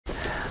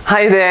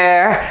Hi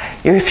there.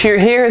 If you're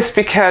here, it's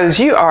because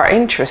you are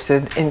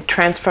interested in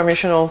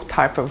transformational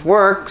type of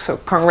work. So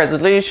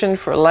congratulations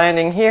for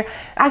landing here.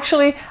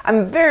 Actually,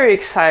 I'm very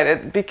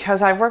excited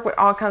because I've worked with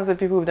all kinds of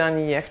people who've done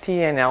EFT,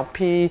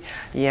 NLP,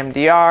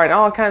 EMDR, and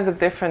all kinds of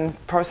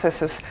different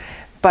processes.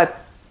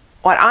 But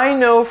what I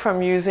know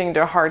from using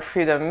the Heart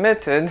Freedom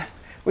Method,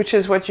 which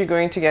is what you're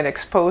going to get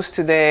exposed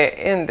today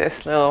in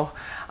this little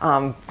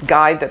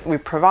guide that we're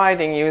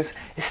providing you, is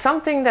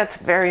something that's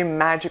very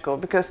magical,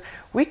 because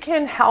we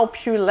can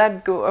help you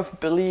let go of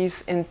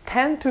beliefs in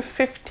 10 to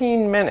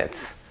 15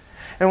 minutes.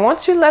 And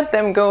once you let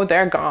them go,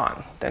 they're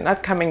gone. They're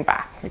not coming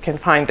back. You can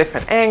find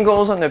different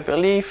angles on the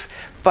belief,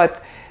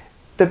 but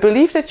the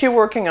belief that you're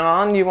working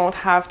on, you won't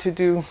have to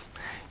do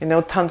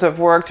tons of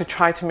work to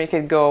try to make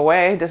it go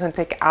away. It doesn't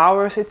take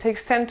hours. It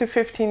takes 10 to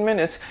 15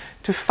 minutes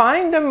to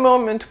find a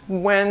moment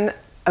when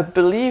a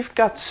belief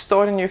got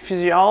stored in your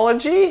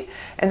physiology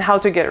and how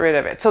to get rid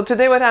of it. So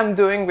today what I'm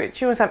doing with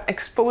you is I'm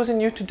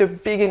exposing you to the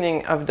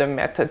beginning of the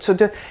method. So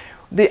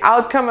the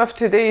outcome of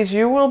today is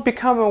you will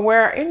become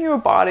aware in your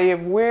body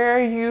of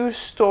where you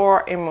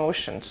store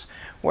emotions,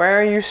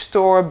 where you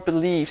store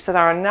beliefs that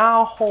are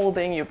now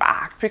holding you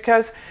back,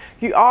 because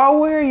you are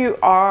where you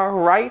are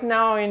right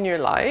now in your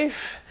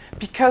life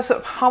because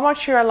of how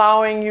much you're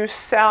allowing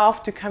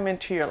yourself to come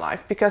into your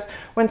life. Because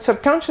when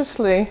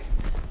subconsciously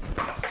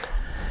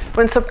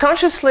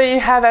you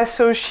have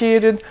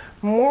associated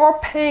more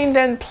pain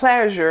than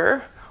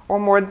pleasure or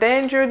more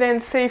danger than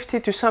safety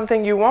to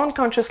something you want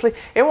consciously,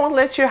 it won't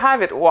let you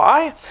have it.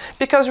 Why?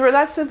 Because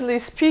relatively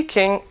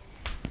speaking,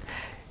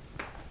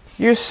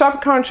 your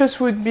subconscious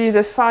would be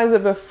the size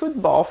of a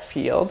football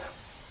field,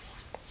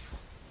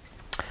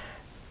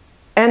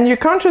 and your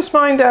conscious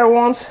mind that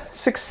wants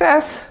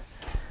success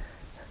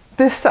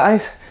this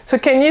size. So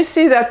can you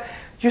see that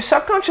your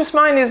subconscious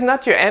mind is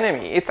not your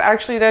enemy? It's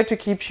actually there to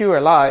keep you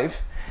alive.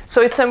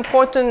 So it's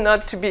important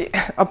not to be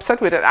upset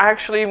with it.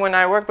 Actually, when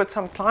I work with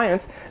some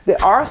clients, there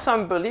are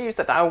some beliefs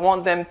that I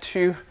want them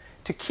to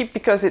keep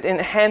because it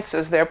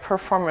enhances their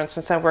performance.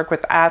 Since I work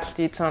with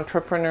athletes,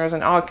 entrepreneurs,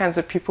 and all kinds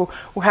of people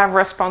who have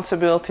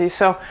responsibility.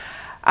 So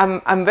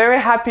I'm very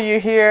happy you're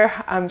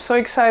here. I'm so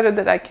excited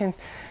that I can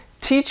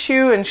teach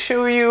you and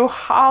show you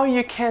how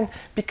you can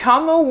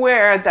become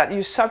aware that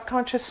your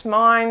subconscious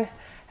mind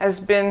has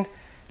been,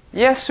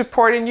 yes,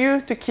 supporting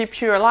you to keep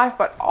you alive,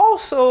 but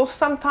also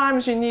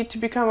sometimes you need to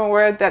become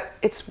aware that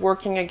it's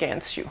working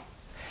against you.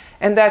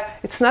 And that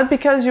it's not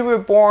because you were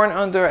born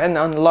under an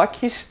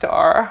unlucky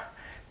star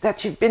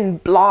that you've been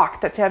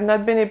blocked, that you have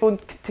not been able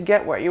to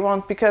get where you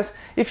want. Because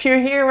if you're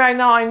here right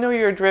now, I know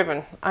you're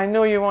driven. I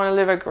know you want to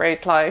live a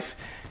great life.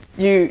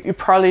 You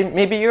probably,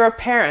 maybe you're a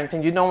parent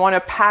and you don't want to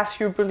pass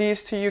your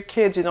beliefs to your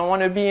kids. You don't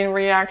want to be in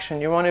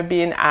reaction. You want to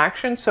be in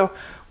action. So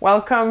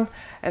welcome,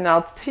 and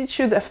I'll teach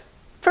you the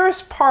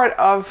first part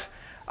of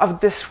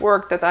this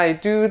work that I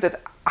do,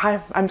 that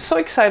I'm so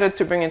excited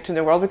to bring into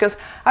the world, because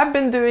I've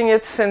been doing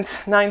it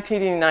since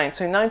 1989.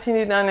 So in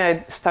 1989,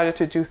 I started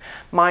to do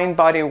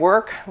mind-body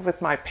work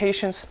with my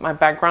patients. My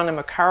background, I'm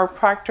a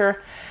chiropractor.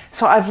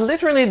 So I've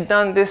literally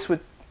done this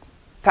with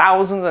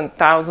thousands and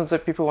thousands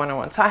of people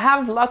one-on-one. So I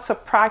have lots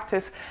of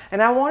practice,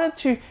 and I wanted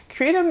to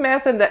create a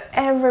method that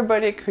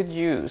everybody could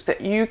use, that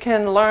you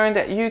can learn,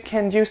 that you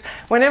can use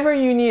whenever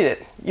you need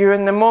it. You're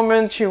in the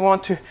moment, you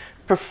want to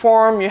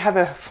perform, you have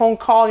a phone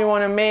call you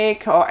want to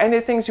make, or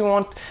anything you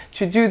want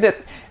to do that,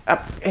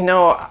 an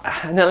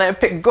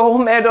Olympic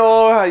gold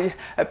medal,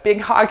 a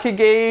big hockey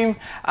game,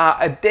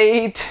 a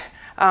date,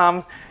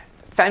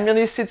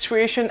 family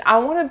situation. I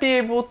want to be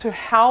able to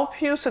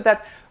help you so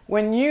that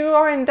when you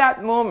are in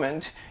that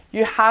moment,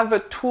 you have a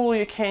tool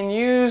you can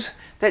use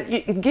that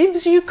it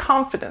gives you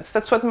confidence.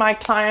 That's what my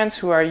clients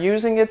who are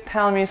using it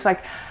tell me. It's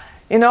like,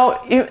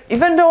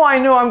 even though I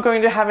know I'm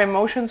going to have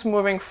emotions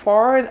moving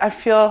forward, I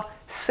feel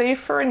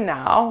safer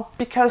now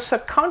because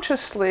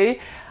subconsciously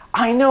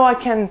I know I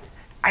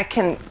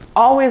can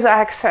always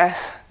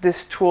access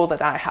this tool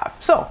that I have.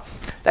 So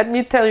let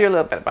me tell you a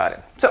little bit about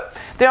it. So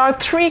there are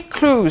 3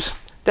 clues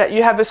that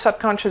you have a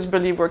subconscious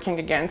belief working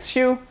against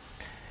you.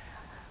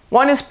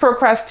 One is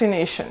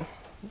procrastination.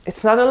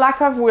 It's not a lack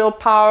of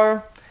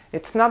willpower.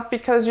 It's not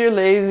because you're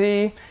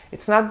lazy.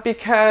 It's not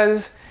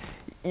because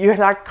you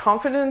lack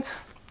confidence,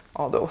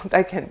 although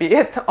that can be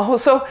it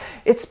also.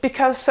 It's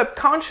because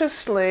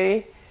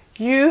subconsciously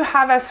you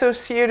have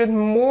associated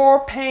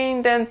more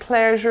pain than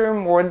pleasure,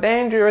 more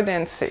danger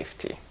than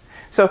safety.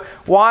 So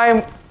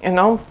why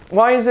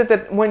is it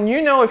that when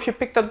if you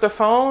picked up the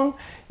phone,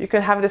 you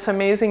can have this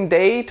amazing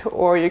date,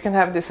 or you can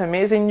have this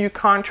amazing new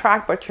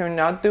contract, but you're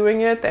not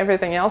doing it,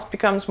 everything else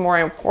becomes more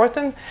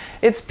important?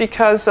 It's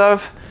because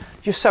of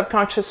your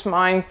subconscious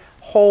mind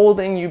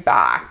holding you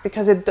back,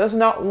 because it does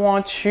not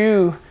want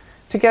you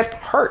to get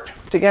hurt,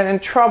 to get in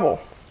trouble.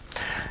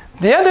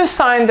 The other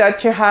sign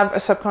that you have a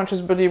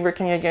subconscious belief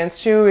working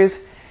against you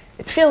is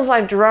it feels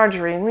like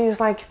drudgery. It means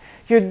like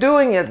you're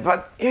doing it,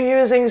 but you're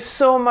using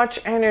so much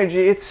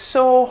energy. It's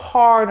so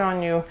hard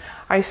on you.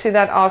 I see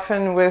that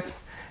often with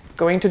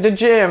going to the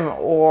gym,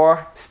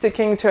 or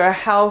sticking to a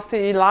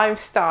healthy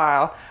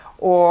lifestyle,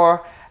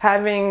 or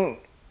having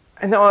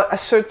a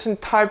certain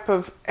type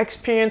of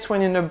experience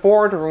when in a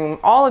boardroom.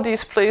 All of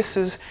these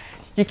places,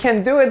 you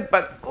can do it,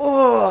 but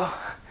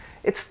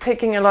it's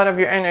taking a lot of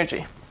your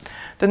energy.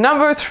 The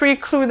number 3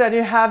 clue that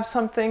you have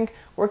something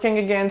working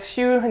against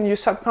you and your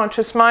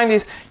subconscious mind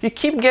is you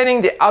keep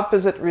getting the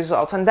opposite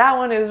results. And that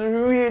one is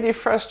really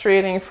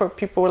frustrating for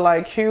people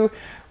like you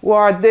who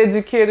are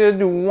dedicated,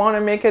 who want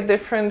to make a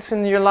difference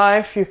in your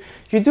life.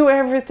 You do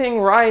everything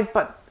right,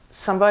 but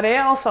somebody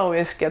else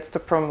always gets the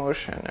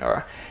promotion,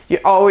 or you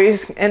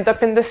always end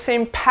up in the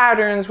same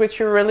patterns with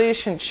your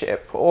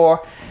relationship,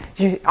 or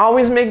you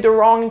always make the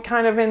wrong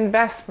kind of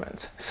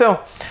investment. So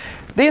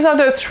these are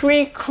the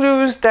 3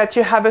 clues that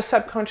you have a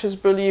subconscious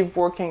belief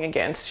working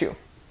against you.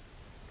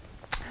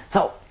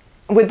 So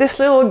with this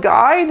little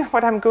guide,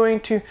 what I'm going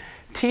to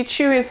teach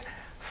you is,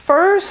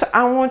 first,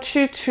 I want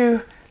you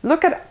to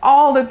look at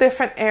all the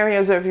different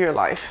areas of your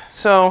life.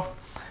 So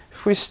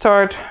if we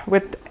start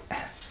with,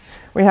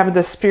 we have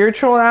the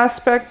spiritual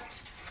aspect.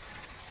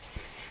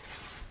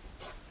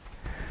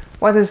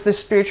 What is the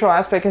spiritual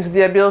aspect? Is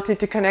the ability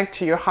to connect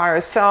to your higher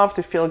self,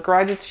 to feel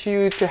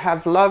gratitude, to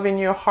have love in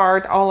your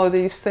heart, all of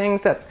these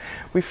things that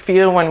we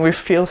feel when we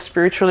feel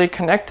spiritually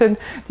connected.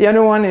 The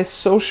other one is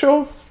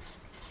social.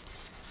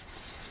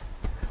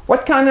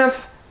 What kind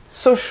of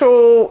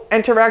social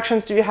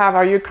interactions do you have?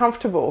 Are you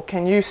comfortable?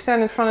 Can you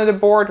stand in front of the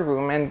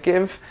boardroom and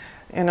give,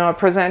 a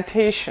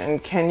presentation?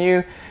 Can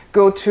you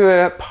go to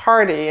a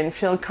party and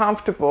feel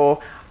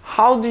comfortable?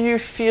 How do you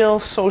feel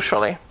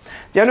socially?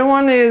 The other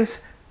one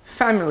is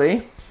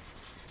family.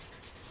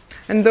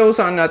 And those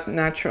are not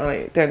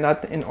naturally, they're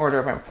not in order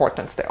of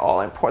importance, they're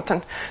all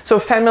important. So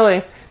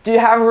family, do you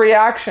have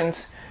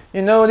reactions?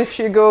 You know, if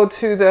you go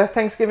to the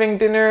Thanksgiving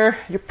dinner,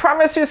 you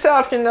promise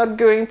yourself you're not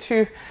going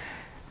to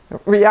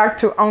react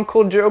to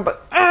Uncle Joe,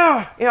 but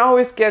it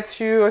always gets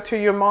you, or to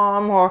your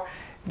mom, or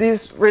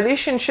these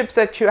relationships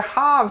that you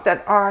have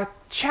that are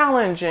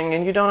challenging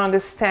and you don't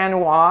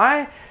understand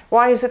why.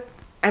 Why is it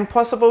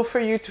impossible for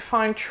you to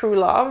find true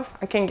love?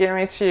 I can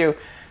guarantee you,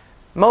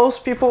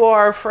 most people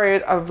are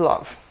afraid of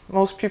love.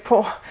 Most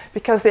people,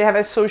 because they have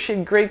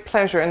associated great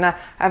pleasure. And I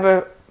have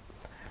a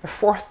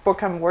 4th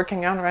book I'm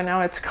working on right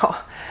now. It's called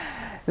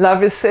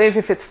Love is Safe.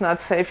 If it's not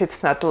safe,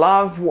 it's not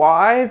love.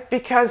 Why?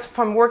 Because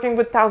from working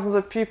with thousands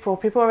of people,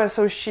 people have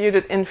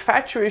associated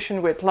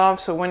infatuation with love.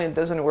 So when it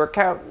doesn't work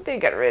out, they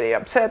get really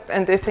upset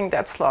and they think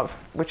that's love,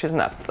 which is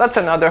not. That's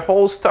another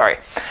whole story.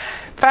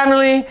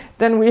 Family,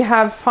 then we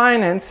have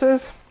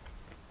finances.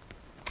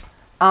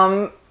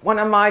 One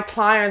of my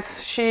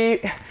clients,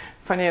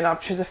 funny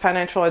enough, she's a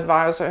financial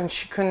advisor and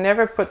she could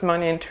never put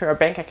money into her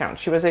bank account.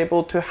 She was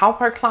able to help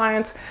her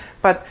clients,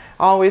 but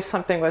always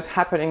something was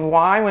happening.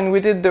 Why? When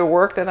we did the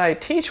work that I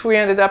teach, we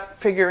ended up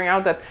figuring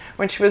out that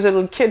when she was a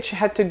little kid, she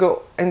had to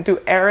go and do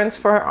errands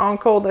for her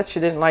uncle that she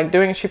didn't like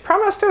doing. She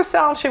promised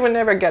herself she would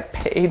never get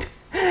paid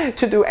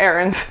to do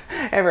errands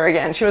ever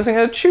again. She wasn't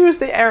going to choose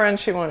the errand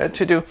she wanted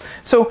to do.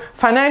 So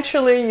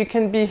financially, you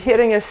can be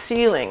hitting a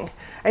ceiling.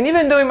 And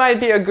even though it might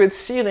be a good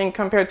ceiling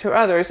compared to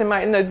others, it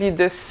might not be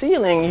the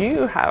ceiling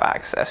you have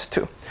access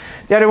to.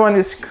 The other one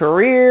is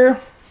career.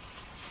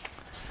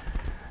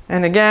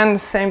 And again, the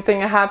same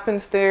thing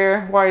happens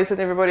there. Why is it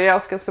everybody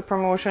else gets the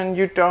promotion?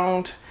 You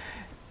don't.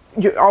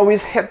 You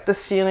always hit the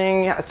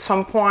ceiling. At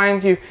some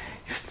point, you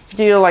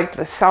feel like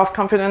the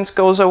self-confidence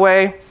goes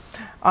away.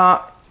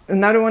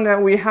 Another one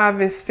that we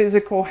have is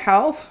physical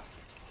health.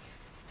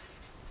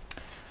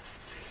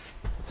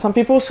 Some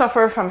people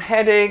suffer from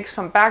headaches,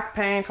 from back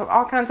pain, from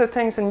all kinds of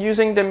things, and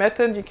using the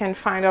method, you can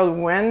find out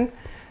when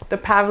the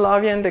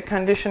Pavlovian, the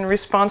conditioned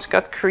response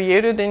got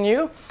created in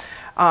you.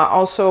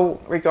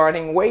 Also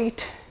regarding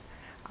weight,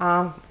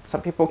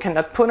 some people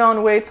cannot put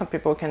on weight, some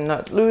people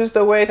cannot lose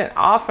the weight, and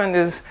often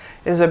is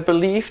a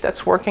belief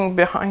that's working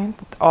behind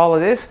all of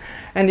this.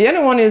 And the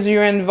other one is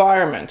your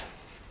environment.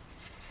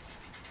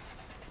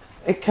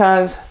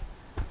 Because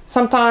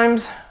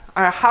sometimes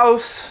our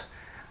house,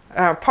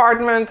 our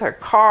apartment, our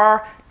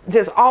car,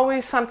 there's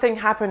always something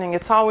happening.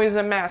 It's always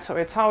a mess, or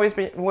it's always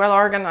been well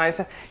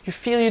organized. You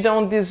feel you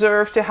don't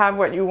deserve to have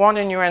what you want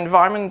in your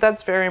environment.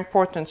 That's very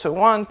important. So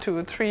 1,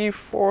 2, 3,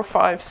 4,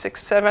 5,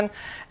 6, 7.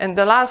 And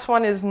the last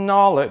one is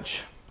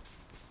knowledge.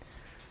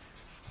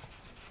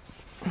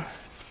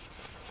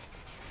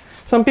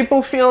 Some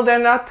people feel they're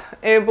not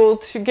able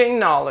to gain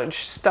knowledge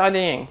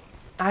studying.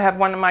 I have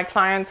one of my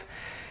clients,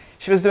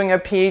 she was doing a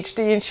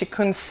PhD and she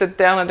couldn't sit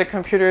down at the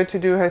computer to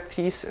do her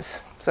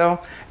thesis. So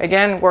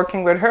again,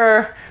 working with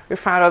her, we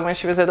found out when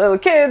she was a little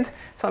kid,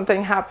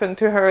 something happened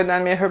to her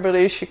that made her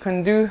believe she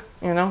couldn't do,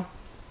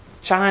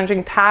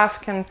 challenging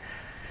tasks. And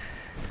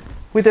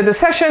we did a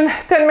session,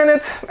 10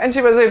 minutes, and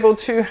she was able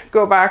to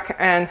go back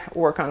and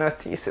work on her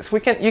thesis.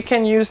 You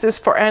can use this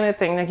for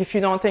anything. Like if you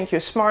don't think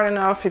you're smart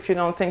enough, if you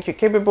don't think you're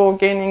capable of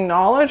gaining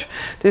knowledge,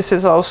 this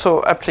is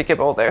also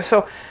applicable there.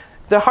 So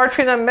the Heart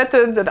Freedom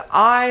Method that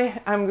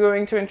I am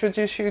going to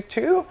introduce you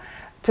to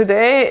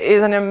today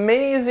is an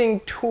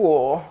amazing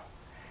tool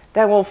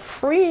that will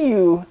free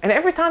you, and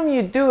every time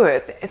you do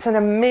it, it's an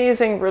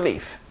amazing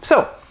relief.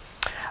 So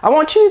I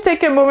want you to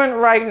take a moment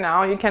right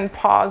now. You can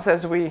pause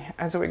as we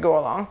go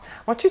along.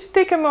 I want you to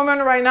take a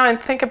moment right now and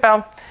think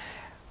about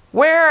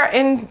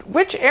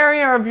which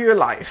area of your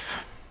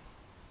life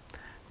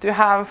do you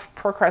have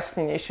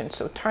procrastination.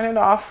 So turn it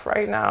off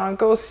right now and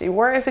go see,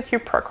 where is it you're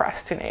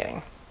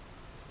procrastinating?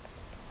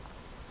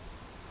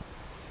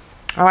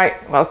 All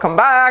right, welcome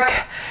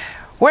back.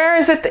 Where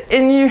is it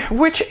in you,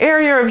 which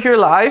area of your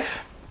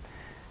life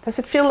does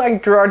it feel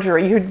like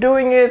drudgery? You're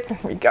doing it,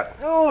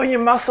 you're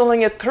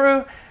muscling it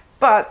through,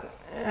 but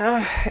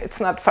it's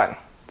not fun.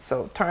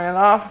 So turn it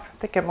off,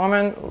 take a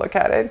moment, look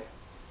at it.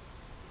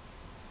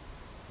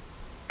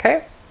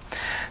 Okay.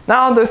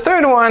 Now the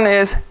third one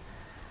is,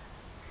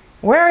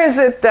 where is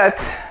it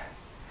that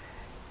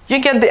you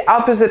get the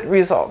opposite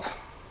result,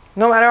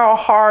 no matter how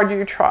hard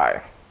you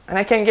try? And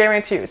I can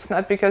guarantee you, it's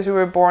not because you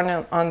were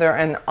born under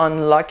an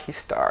unlucky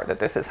star that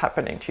this is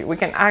happening to you. We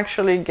can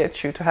actually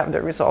get you to have the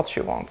results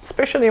you want,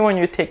 especially when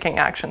you're taking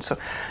action. So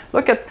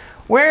look at,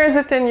 where is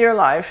it in your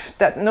life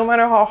that no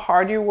matter how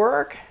hard you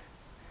work,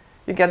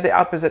 you get the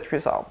opposite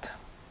result?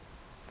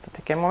 So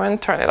take a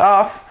moment, turn it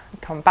off,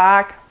 come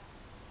back.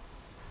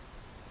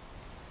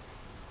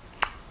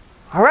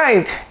 All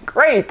right,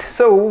 great.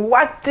 So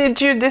what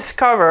did you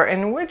discover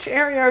in which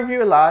area of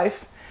your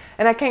life?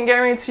 And I can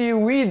guarantee you,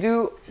 we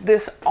do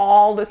this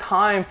all the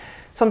time.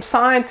 Some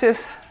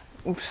scientists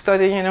who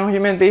study,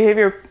 human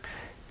behavior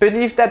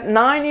believe that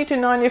 90 to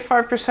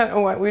 95%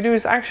 of what we do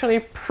is actually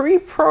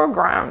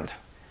pre-programmed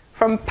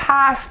from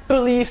past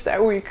beliefs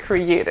that we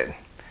created.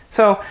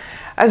 So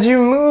as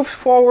you move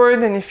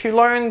forward, and if you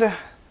learn the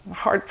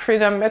Heart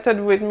Freedom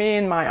Method with me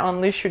in my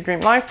Unleash Your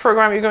Dream Life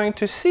program, you're going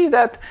to see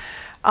that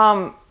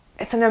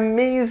it's an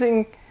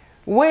amazing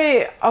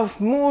way of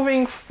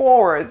moving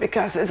forward,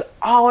 because there's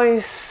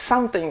always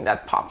something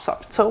that pops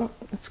up. So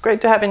it's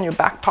great to have in your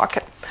back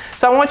pocket.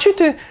 So I want you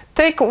to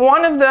take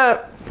one of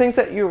the things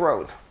that you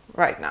wrote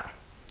right now,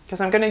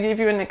 because I'm going to give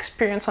you an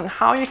experience on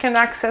how you can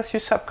access your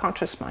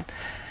subconscious mind.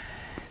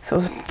 So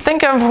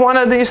think of one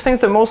of these things,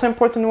 the most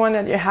important one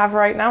that you have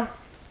right now.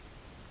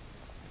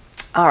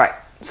 All right.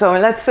 So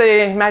let's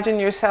say,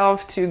 imagine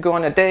yourself to go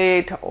on a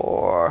date,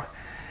 or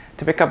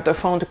to pick up the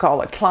phone to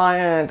call a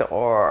client,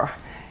 or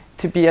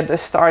to be at the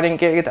starting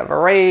gate of a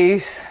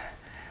race,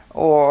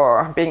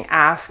 or being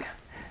asked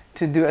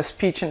to do a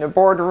speech in the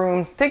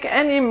boardroom. Take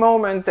any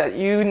moment that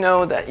you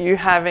know that you're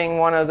having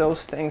one of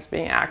those things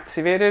being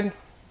activated.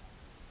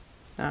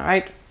 All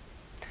right.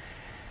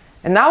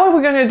 And now what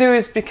we're going to do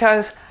is,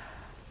 because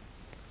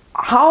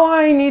how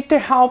I need to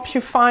help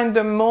you find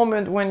the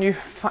moment when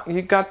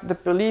you got the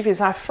belief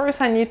is, at first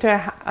I need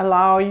to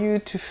allow you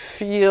to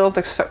feel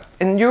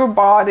in your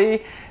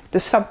body the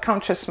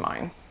subconscious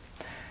mind.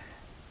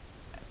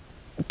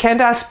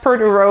 Candace Pert,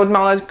 who wrote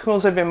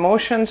Molecules of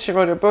Emotions, she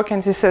wrote a book,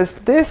 and she says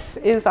this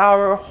is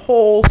our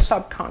whole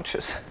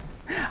subconscious,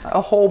 a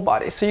whole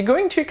body. So you're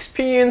going to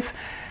experience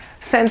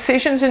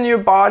sensations in your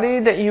body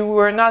that you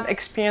were not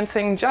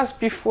experiencing just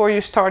before you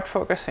start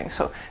focusing.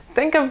 So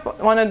think of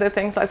one of the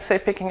things, let's say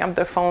picking up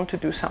the phone to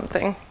do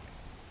something.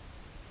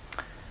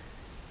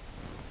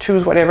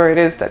 Choose whatever it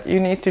is that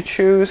you need to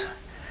choose.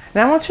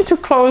 And I want you to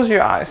close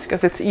your eyes,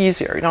 because it's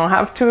easier. You don't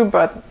have to,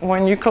 but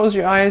when you close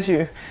your eyes,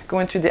 you go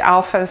into the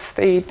alpha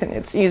state, and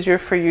it's easier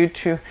for you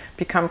to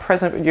become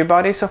present with your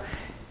body. So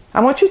I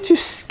want you to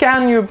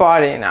scan your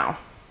body now.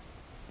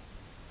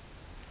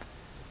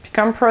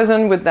 Become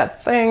present with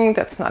that thing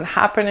that's not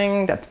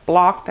happening, that's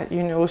blocked, that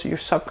you know your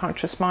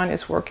subconscious mind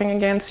is working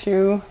against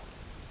you.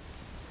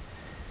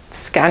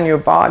 Scan your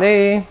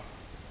body.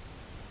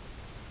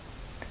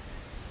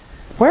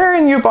 Where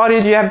in your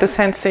body do you have the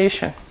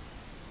sensation?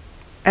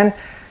 And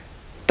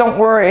don't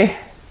worry,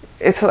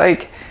 it's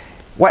like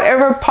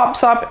whatever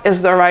pops up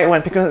is the right one,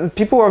 because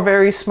people are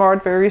very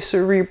smart, very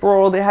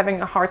cerebral. They're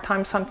having a hard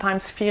time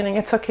sometimes feeling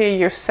it's okay,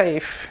 you're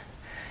safe.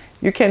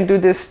 You can do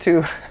this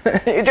too.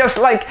 You're just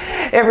like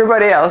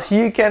everybody else.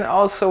 You can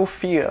also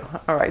feel.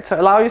 All right, so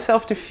allow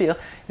yourself to feel.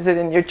 Is it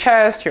in your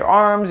chest, your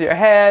arms, your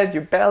head,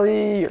 your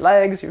belly, your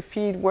legs, your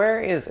feet?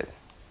 Where is it?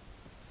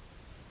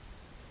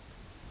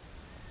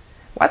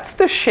 What's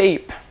the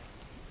shape?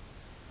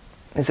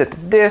 Is it a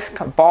disc,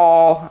 a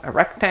ball, a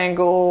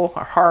rectangle,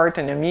 a heart,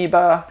 an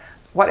amoeba?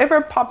 Whatever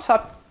pops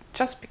up,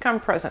 just become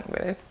present with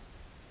it.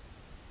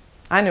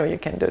 I know you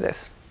can do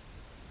this.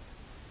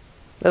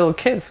 Little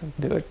kids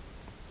do it.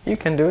 You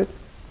can do it.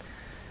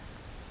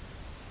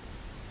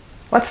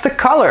 What's the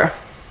color?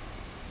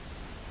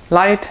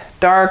 Light,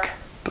 dark,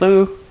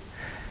 blue?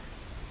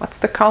 What's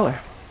the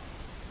color?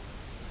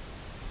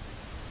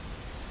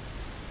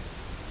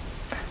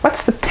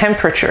 What's the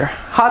temperature?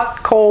 Hot,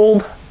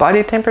 cold,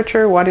 body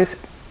temperature? What is it?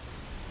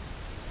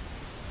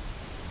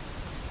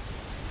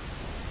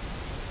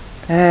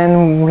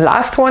 And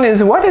last one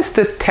is, what is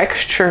the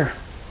texture?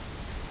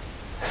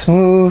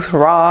 Smooth,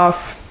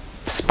 rough,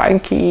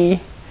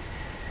 spiky,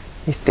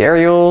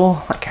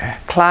 ethereal, like a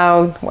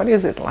cloud? What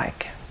is it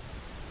like?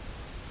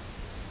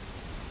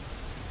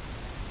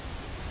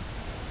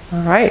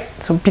 All right,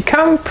 so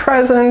become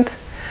present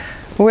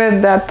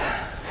with that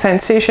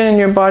sensation in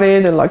your body,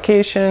 the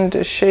location,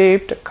 the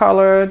shape, the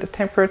color, the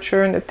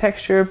temperature, and the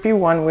texture. Be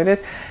one with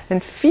it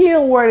and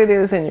feel what it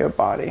is in your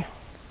body.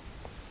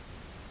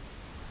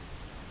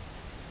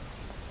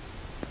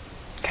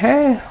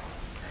 Okay.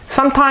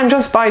 Sometimes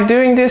just by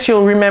doing this,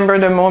 you'll remember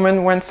the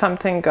moment when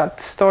something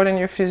got stored in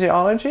your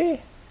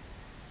physiology.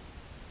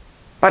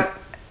 But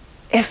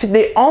if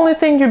the only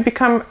thing you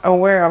become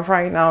aware of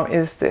right now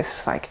is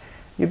this, like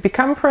you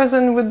become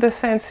present with the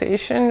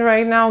sensation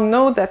right now,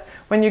 know that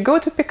when you go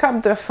to pick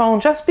up the phone,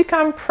 just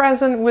become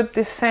present with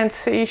the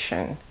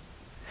sensation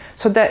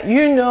so that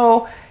you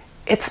know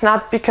it's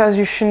not because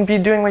you shouldn't be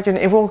doing what you do.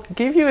 It will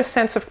give you a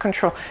sense of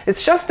control.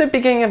 It's just the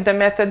beginning of the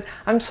method.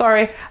 I'm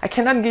sorry, I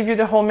cannot give you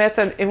the whole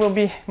method. It will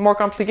be more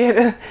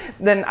complicated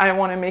than I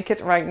want to make it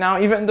right now.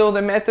 Even though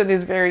the method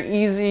is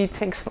very easy, it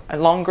takes a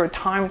longer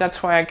time.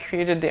 That's why I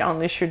created the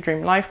Unleash Your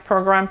Dream Life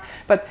program.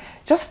 But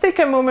just take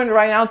a moment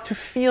right now to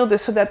feel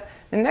this so that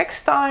the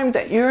next time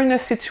that you're in a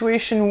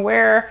situation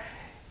where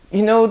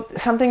you know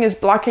something is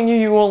blocking you,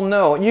 you will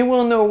know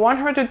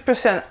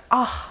 100%,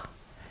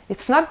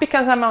 it's not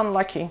because I'm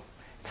unlucky.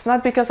 It's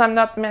not because I'm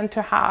not meant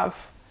to have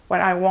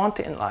what I want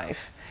in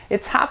life.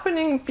 It's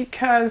happening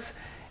because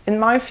in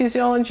my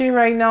physiology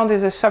right now,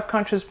 there's a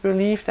subconscious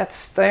belief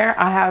that's there.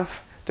 I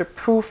have the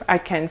proof, I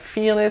can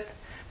feel it.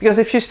 Because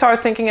if you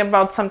start thinking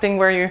about something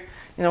where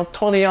you're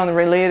totally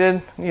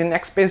unrelated, your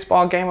next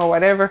baseball game or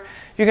whatever,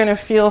 you're gonna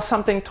feel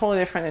something totally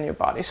different in your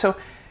body. So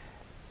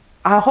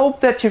I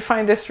hope that you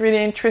find this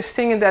really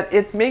interesting and that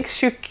it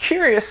makes you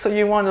curious, so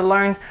you want to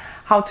learn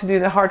how to do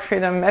the Heart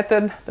Freedom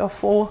Method, the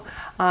full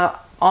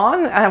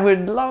on. I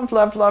would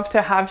love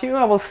to have you.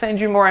 I will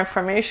send you more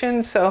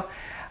information. So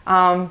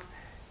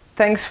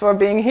thanks for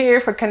being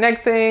here, for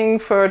connecting,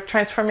 for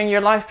transforming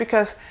your life,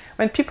 because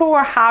when people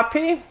are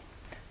happy,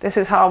 this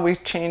is how we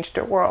change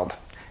the world.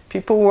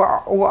 People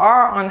who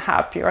are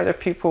unhappy are the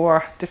people who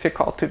are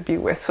difficult to be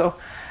with. So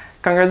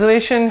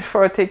congratulations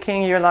for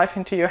taking your life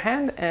into your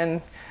hand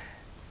and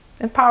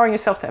empowering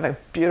yourself to have a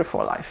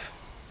beautiful life.